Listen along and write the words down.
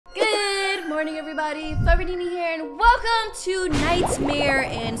morning, everybody. Forever Nenaa here, and welcome to Nightmare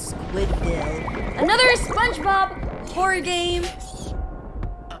in Squidville. Another Spongebob horror game.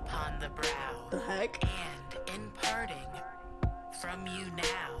 Upon the brow. The heck? And in parting from you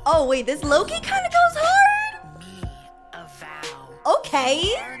now. Oh wait, this Loki kind of goes hard. Me avow. Okay.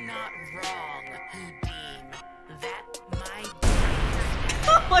 You are not wrong who deem that my deed.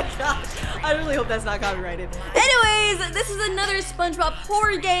 Oh my gosh. I really hope that's not copyrighted. Anyways, this is another SpongeBob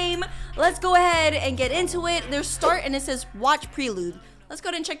horror game. Let's go ahead and get into it. There's start and it says watch prelude. Let's go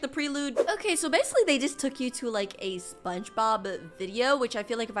ahead and check the prelude. Okay, so basically they just took you to like a SpongeBob video, which I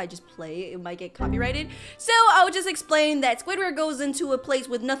feel like if I just play, it might get copyrighted. So I would just explain that Squidward goes into a place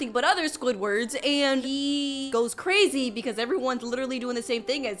with nothing but other Squidwards and he goes crazy because everyone's literally doing the same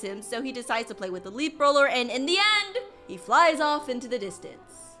thing as him. So he decides to play with the leaf roller and in the end, he flies off into the distance.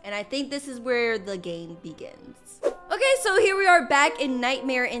 And I think this is where the game begins. Okay, so here we are back in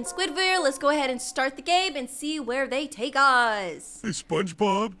Nightmare in Squidville. Let's go ahead and start the game and see where they take us. Hey,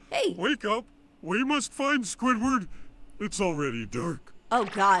 SpongeBob. Hey. Wake up. We must find Squidward. It's already dark. Oh,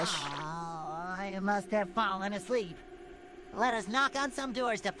 gosh. Oh, I must have fallen asleep. Let us knock on some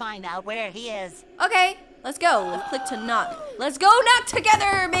doors to find out where he is. Okay, let's go. Let's click to knock. Let's go knock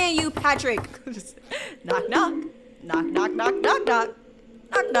together, man, you Patrick. Knock, knock. Knock, knock, knock, knock, knock.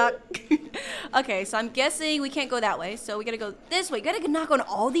 Knock, knock. Okay, so I'm guessing we can't go that way, so we gotta go this way. Gotta knock on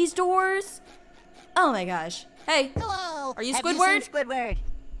all these doors? Oh my gosh. Hey. Hello. Are you Have Squidward? You seen Squidward?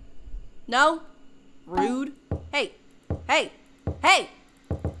 No? Rude. Hey. Hey. Hey.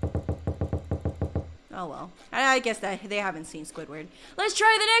 Oh well. I guess that they haven't seen Squidward. Let's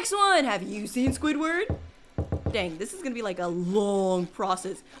try the next one. Have you seen Squidward? Dang, this is gonna be like a long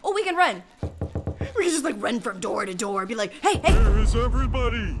process. Oh, we can run. We can just like run from door to door, be like, hey, hey. Where is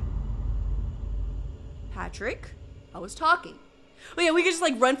everybody? Patrick, I was talking. Oh yeah, we can just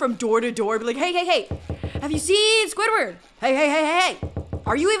like run from door to door, be like, hey, hey, hey. Have you seen Squidward? Hey, hey, hey, hey, hey.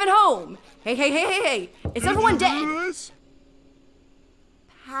 Are you even home? Hey, hey, hey, hey, hey. Is everyone dead?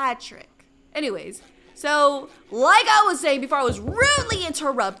 Patrick. Anyways, so like I was saying before I was rudely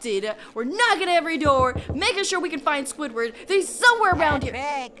interrupted, we're knocking at every door, making sure we can find Squidward. He's somewhere around here.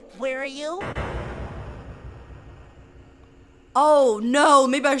 Patrick, where are you? Oh no,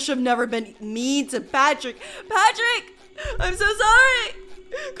 maybe I should have never been mean to Patrick. Patrick, I'm so sorry.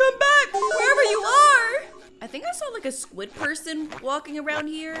 Come back, wherever you are. I think I saw like a squid person walking around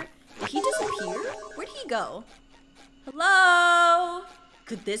here. Did he disappear? Where'd he go? Hello?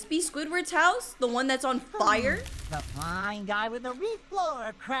 Could this be Squidward's house? The one that's on fire? The flying guy with the reef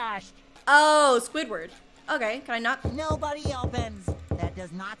floor crashed. Oh, Squidward. Okay, can I knock? Nobody opens. That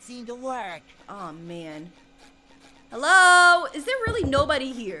does not seem to work. Oh man. Hello? Is there really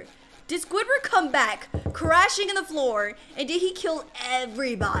nobody here? Did Squidward come back, crashing in the floor, and did he kill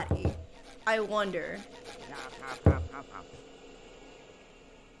everybody? I wonder.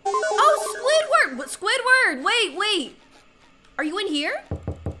 Oh, Squidward! Squidward! Wait, wait! Are you in here?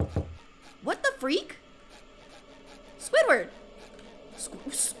 What the freak? Squidward!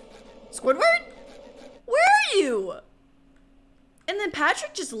 Squidward? Where are you? And then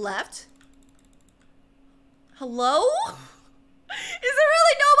Patrick just left? Hello? Is there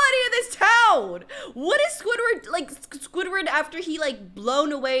really nobody in this town? What is Squidward, like, Squidward after he, like,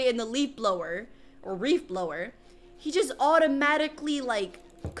 blown away in the leaf blower, or reef blower, he just automatically, like,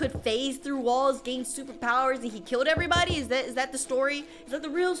 could phase through walls, gain superpowers, and he killed everybody? Is that the story? Is that the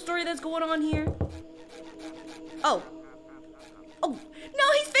real story that's going on here? Oh. Oh,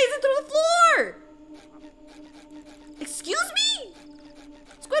 no, he's phasing through the floor! Excuse me?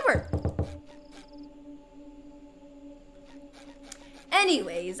 Squidward.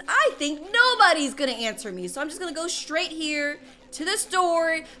 Anyways, I think nobody's gonna answer me, so I'm just gonna go straight here to the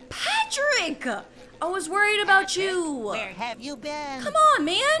store. Patrick! I was worried about you. Where have you been? Come on,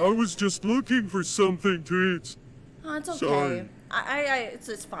 man. I was just looking for something to eat. Oh, it's okay. Sorry.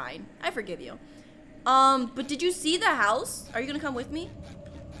 It's fine. I forgive you. But did you see the house? Are you gonna come with me?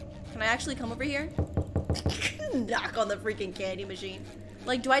 Can I actually come over here? Knock on the freaking candy machine.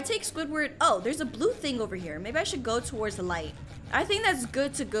 Like, do I take Squidward? Oh, there's a blue thing over here. Maybe I should go towards the light. I think that's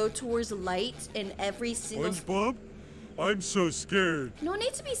good to go towards the light in every single... SpongeBob? I'm so scared. No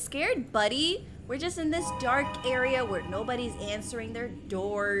need to be scared, buddy. We're just in this dark area where nobody's answering their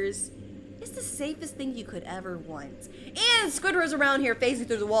doors. It's the safest thing you could ever want. And Squidward's around here facing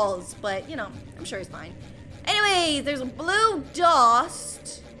through the walls, but, you know, I'm sure he's fine. Anyways, there's a blue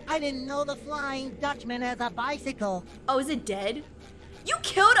dust. I didn't know the Flying Dutchman has a bicycle. Oh, is it dead? You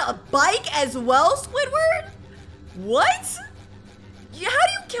killed a bike as well, Squidward? What? How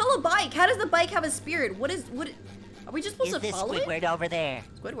do you kill a bike? How does the bike have a spirit? What? Are we just supposed to follow it? Is this Squidward over there?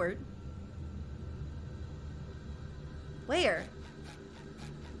 Squidward? Where?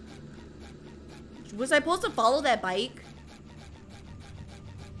 Was I supposed to follow that bike?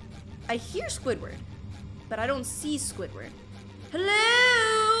 I hear Squidward, but I don't see Squidward.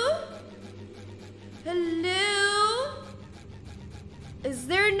 Hello? Hello? Is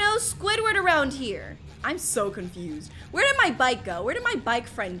there no Squidward around here? I'm so confused. Where did my bike go? Where did my bike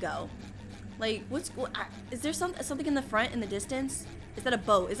friend go? Like, is there something in the front, in the distance? Is that a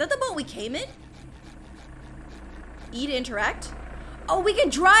boat? Is that the boat we came in? E to interact? Oh, we can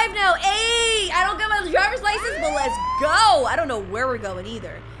drive now. Hey, I don't get my driver's license, but let's go. I don't know where we're going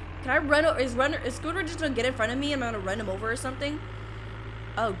either. Can I run? Is Squidward just gonna get in front of me and I'm gonna run him over or something?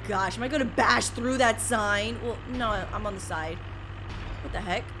 Oh gosh, am I gonna bash through that sign? Well, no, I'm on the side. What the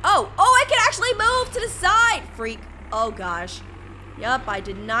heck? Oh, I can actually move to the side, freak. Oh gosh. Yup, I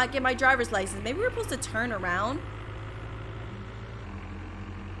did not get my driver's license. Maybe we're supposed to turn around.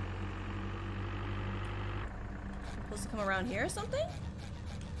 Supposed to come around here or something?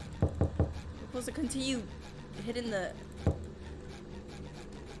 We're supposed to continue hitting the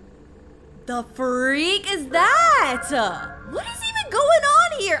freak is that? What is even going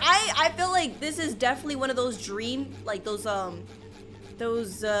on here? I feel like this is definitely one of those dream, like those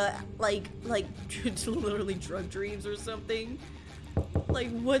like literally drug dreams or something. Like,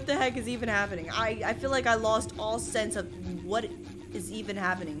 what the heck is even happening? I feel like I lost all sense of what is even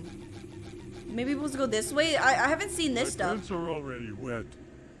happening. Maybe we're supposed to go this way? I haven't seen this stuff. My pants are already wet.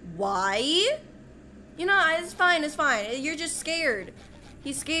 Why? You know, it's fine, it's fine. You're just scared.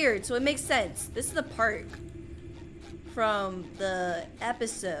 He's scared, so it makes sense. This is the park from the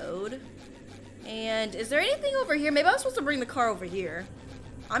episode. And is there anything over here? Maybe I was supposed to bring the car over here.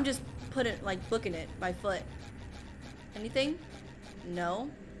 I'm just booking it by foot. Anything? No.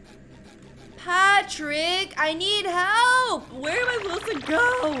 Patrick, I need help. Where am I supposed to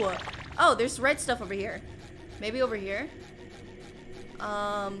go? Oh, there's red stuff over here. Maybe over here.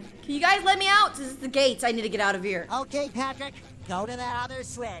 Can you guys let me out? This is the gates. I need to get out of here. Okay, Patrick. Go to that other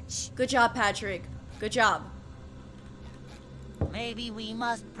switch. Good job, Patrick. Good job. Maybe we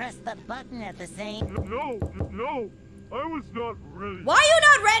must press the button at the same... No, I was not ready. Why are you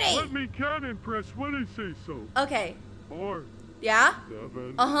not ready? Let me cannon press when I say so. Okay. 4. Yeah?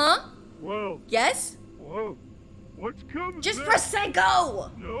 7. Uh-huh. 12. Yes? Whoa. What comes Just next? press say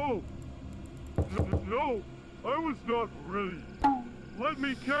go! No, I was not ready. Let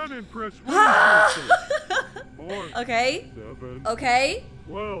me cannon press when I say so. 4. Okay. 7. Okay.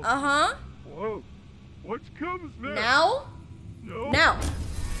 12. Uh-huh. Whoa. What comes next? Now? No. Now.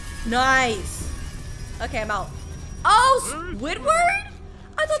 Nice. Okay, I'm out. Oh, Squidward?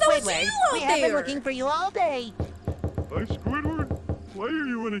 I thought that was Squidward, you out we there. have been looking for you all day. Hi, Squidward. Why are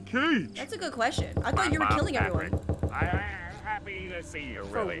you in a cage? That's a good question. I thought you were killing everyone. I'm happy to see you,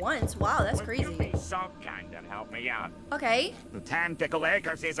 For really. once. Wow, that's Would you crazy. be so kind and help me out? Okay. The Tactical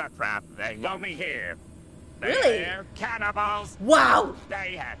Acres is a trap. They want me here. Really? They're cannibals. Wow.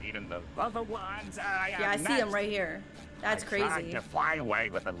 They have eaten the other ones. Yeah, I see him right here. That's I tried crazy. to fly away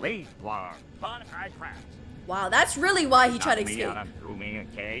with a leaf blower, but I crashed. Wow, that's really why he tried to Knocked me escape. out and threw me in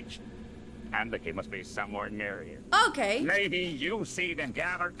a cage. And the key must be somewhere near here. Okay. Maybe you see them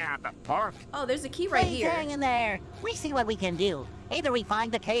gathered at the park. Oh, there's a key right Please here. hang in there. We see what we can do. Either we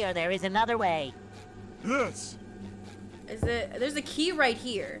find the key or there is another way. Yes. There's a key right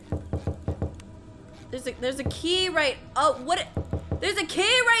here. There's a key right. Oh, what? There's a key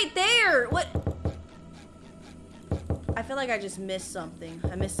right there. What? I feel like I just missed something.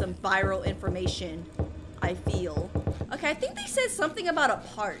 I missed some viral information. I feel. Okay, I think they said something about a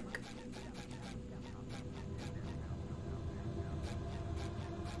park.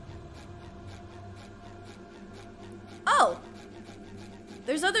 Oh,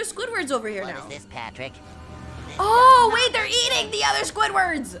 there's other Squidwards over here What now. is this, Patrick? Oh, wait, they're eating the other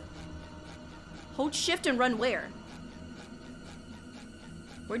Squidwards! Hold shift and run where?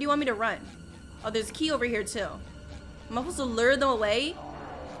 Where do you want me to run? Oh, there's a key over here too. Am I supposed to lure them away?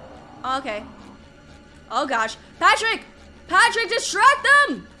 Oh, okay. Oh gosh. Patrick! Patrick, distract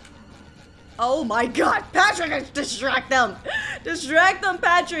them! Oh my god. Patrick, distract them! Distract them,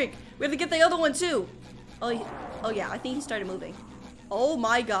 Patrick! We have to get the other one too. Oh yeah, I think he started moving. Oh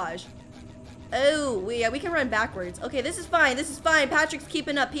my gosh. Oh, yeah, we can run backwards. Okay, this is fine. This is fine. Patrick's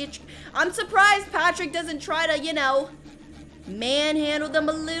keeping up. I'm surprised Patrick doesn't try to, you know, manhandle them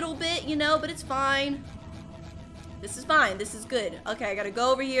a little bit, you know, but it's fine. This is fine. This is good. Okay, I gotta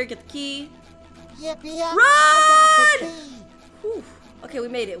go over here, get the key. Yep, yep. Run! I got the key. Whew. Okay, we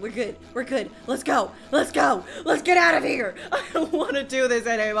made it. We're good. We're good. Let's go. Let's go. Let's get out of here. I don't want to do this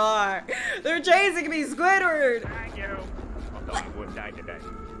anymore. They're chasing me, Squidward. Thank you. Although I would die today.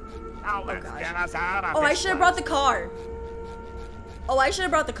 Now let's gosh. get us out of Oh, I this should have place. brought the car. Oh, I should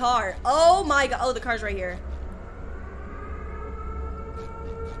have brought the car. Oh my god. Oh, the car's right here.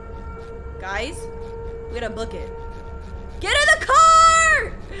 Guys, we gotta book it. Get in the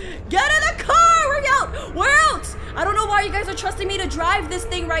car! Get in the car! We're out! We're out! I don't know why you guys are trusting me to drive this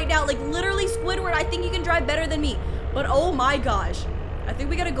thing right now. Like, literally, Squidward, I think you can drive better than me. But oh my gosh. I think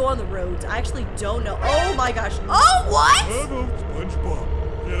we gotta go on the roads. I actually don't know. Oh my gosh. Oh, what? Hello, SpongeBob.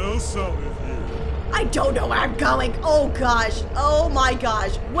 Yeah, Sal is here. I don't know where I'm going. Oh gosh. Oh my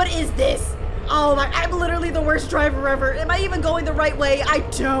gosh. What is this? Oh my, I'm literally the worst driver ever. Am I even going the right way? I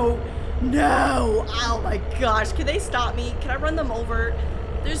don't know. Oh my gosh. Can they stop me? Can I run them over?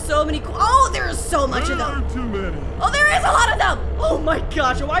 There's so many cool. Oh, there's so much of them. Too many. Oh, there is a lot of them. Oh my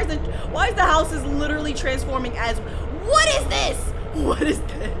gosh. Why is the houses literally transforming as, what is this? What is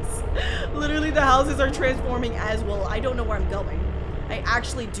this? Literally the houses are transforming as well. I don't know where I'm going. I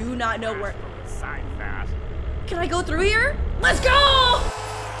actually do not know where. Sign fast. Can I go through here? Let's go!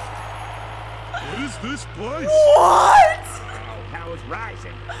 What is this place? What? Oh, hell's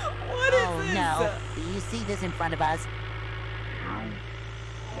rising. What is Oh this? no. Do you see this in front of us?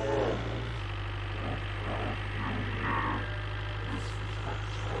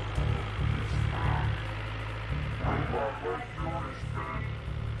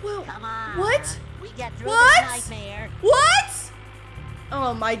 Well, Come on. what? We get through What? this nightmare. What?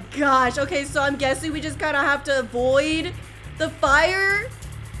 Oh my gosh. Okay, so I'm guessing we just kind of have to avoid the fire.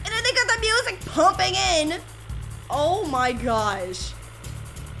 And then they got the music pumping in. Oh my gosh.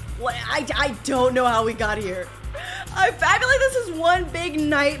 What? I don't know how we got here. I feel like this is one big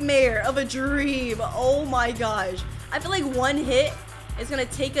nightmare of a dream. Oh my gosh. I feel like one hit is gonna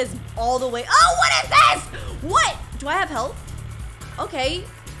take us all the way. Oh, what is this? What? Do I have health? Okay.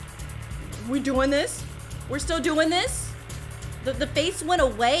 We doing this? We're still doing this? The face went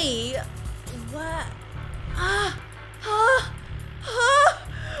away. What?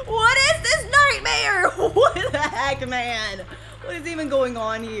 What is this nightmare? What the heck, man? What is even going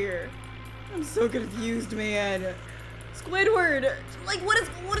on here? I'm so confused, man. Squidward, like what is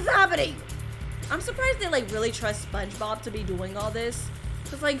happening? I'm surprised they like really trust SpongeBob to be doing all this.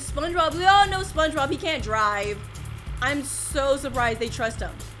 Cause like SpongeBob, we all know SpongeBob, he can't drive. I'm so surprised they trust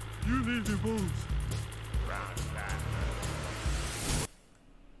him. You need to move.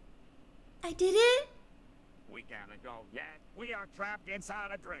 I did it? We can't go yet. We are trapped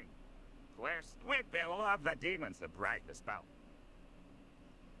inside a dream. Where Squidville of the demons to break the spell.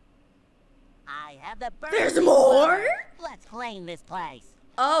 I have the burn. There's more? Let's clean this place.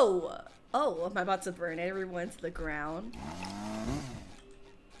 Oh, am I about to burn everyone to the ground?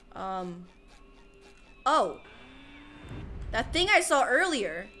 Oh. That thing I saw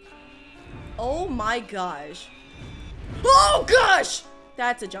earlier. Oh my gosh. Oh gosh!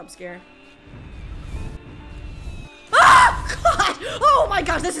 That's a jump scare. Ah! God! Oh my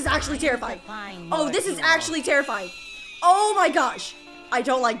gosh, this is actually terrifying. Oh, this is actually terrifying. Oh my gosh. I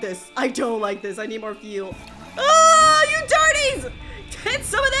don't like this. I don't like this. I need more fuel. Oh, you dirties! Get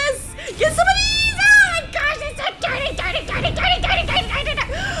some of this! Get some of these! Oh my gosh, it's so dirty, dirty, dirty, dirty, dirty, dirty, dirty,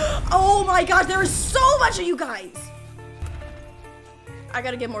 dirty. Oh my gosh, there is so much of you guys. I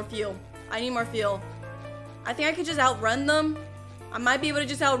gotta get more fuel. I need more fuel. I think I could just outrun them. I might be able to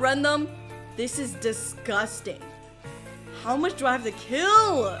just outrun them. This is disgusting. How much do I have to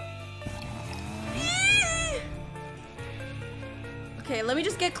kill? Okay, let me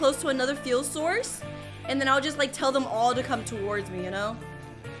just get close to another fuel source. And then I'll just like tell them all to come towards me, you know?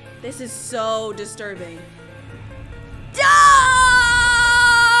 This is so disturbing. Die!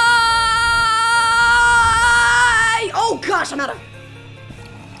 Oh gosh, I'm out of...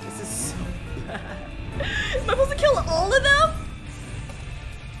 This is so bad. Am I supposed to kill all of them?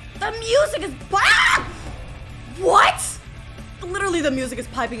 The music is... Ah! What? Literally the music is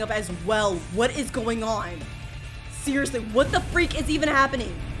piping up as well. What is going on? Seriously, what the freak is even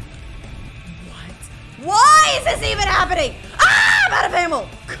happening? What? Why is this even happening? Ah, I'm out of ammo.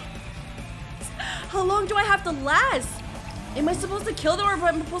 How long do I have to last? Am I supposed to kill them or am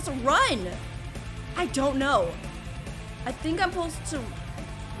I supposed to run? I don't know. I think I'm supposed to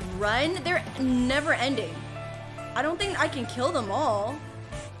run. They're never ending. I don't think I can kill them all.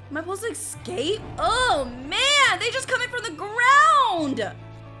 Am I supposed to escape? Oh man, they just come in from the ground.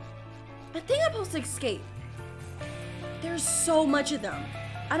 I think I'm supposed to escape. There's so much of them.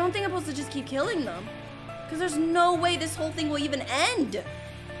 I don't think I'm supposed to just keep killing them. Because there's no way this whole thing will even end.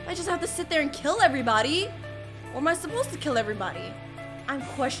 I just have to sit there and kill everybody. Or am I supposed to kill everybody? I'm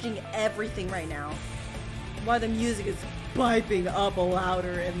questioning everything right now. While the music is piping up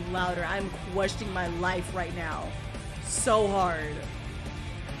louder and louder, I'm questioning my life right now. So hard.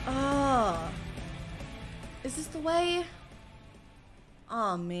 Ah. Is this the way?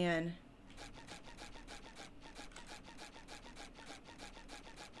 Oh, man.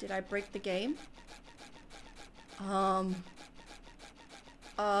 Did I break the game? I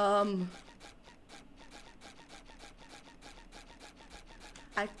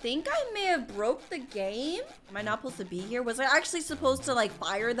think I may have broke the game. Am I not supposed to be here? Was I actually supposed to like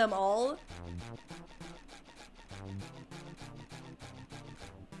fire them all?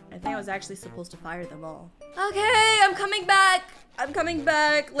 I think I was actually supposed to fire them all. Okay, I'm coming back. I'm coming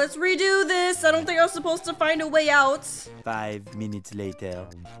back. Let's redo this. I don't think I was supposed to find a way out. 5 minutes later.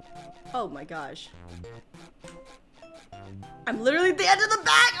 Oh my gosh. I'm literally at the end of the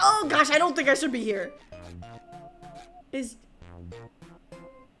back. Oh gosh, I don't think I should be here.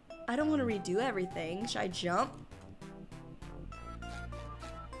 I don't want to redo everything. Should I jump?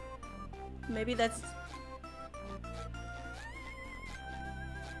 Maybe that's...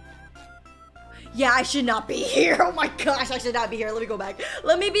 Yeah, I should not be here. Oh my gosh, I should not be here. Let me go back.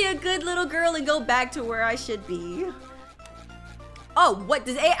 Let me be a good little girl and go back to where I should be. Oh, what?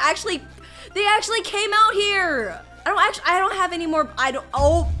 They actually came out here. I don't have any more.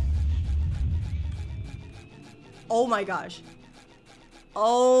 Oh my gosh.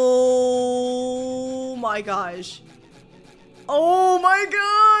 Oh my gosh. Oh my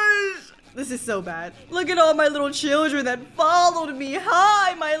gosh. This is so bad. Look at all my little children that followed me.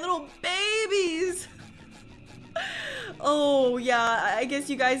 Hi, my little babies. Oh yeah, I guess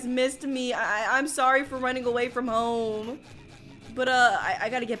you guys missed me. I'm sorry for running away from home. But I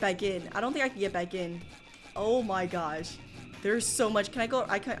gotta get back in. I don't think I can get back in. Oh my gosh. There's so much. Can I go?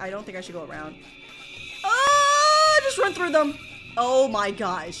 I don't think I should go around. Ah, just run through them. Oh my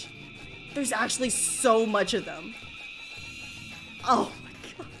gosh. There's actually so much of them. Oh my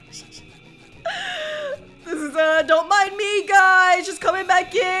gosh. This is, don't mind me, guys. Just coming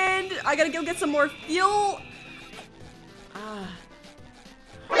back in. I gotta go get some more fuel. Ah!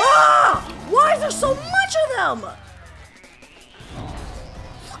 Why is there so much of them?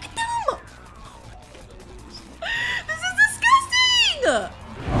 Look at them. This is disgusting.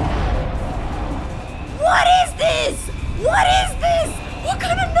 What is this? What is this? What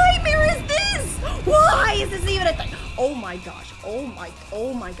kind of nightmare is this? Why is this even a thing? Oh my gosh. Oh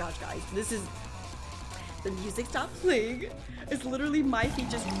my gosh, guys. This is... The music stopped playing. It's literally my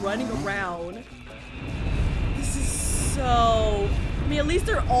feet just running around. This is so... I mean, at least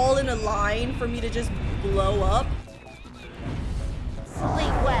they're all in a line for me to just blow up.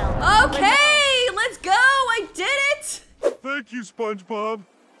 Sleep well. Okay, let's go. I did it. Thank you, SpongeBob.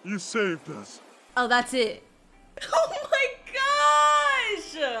 You saved us. Oh, that's it. Oh my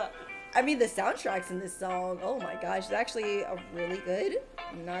gosh! I mean, the soundtracks in this song, oh my gosh, it's actually really good.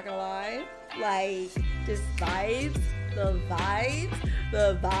 I'm not gonna lie. Like, just vibes, the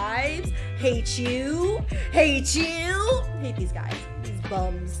vibes. Hate you. Hate these guys, these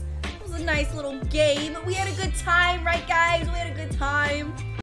bums. It was a nice little game. We had a good time, right guys? We had a good time.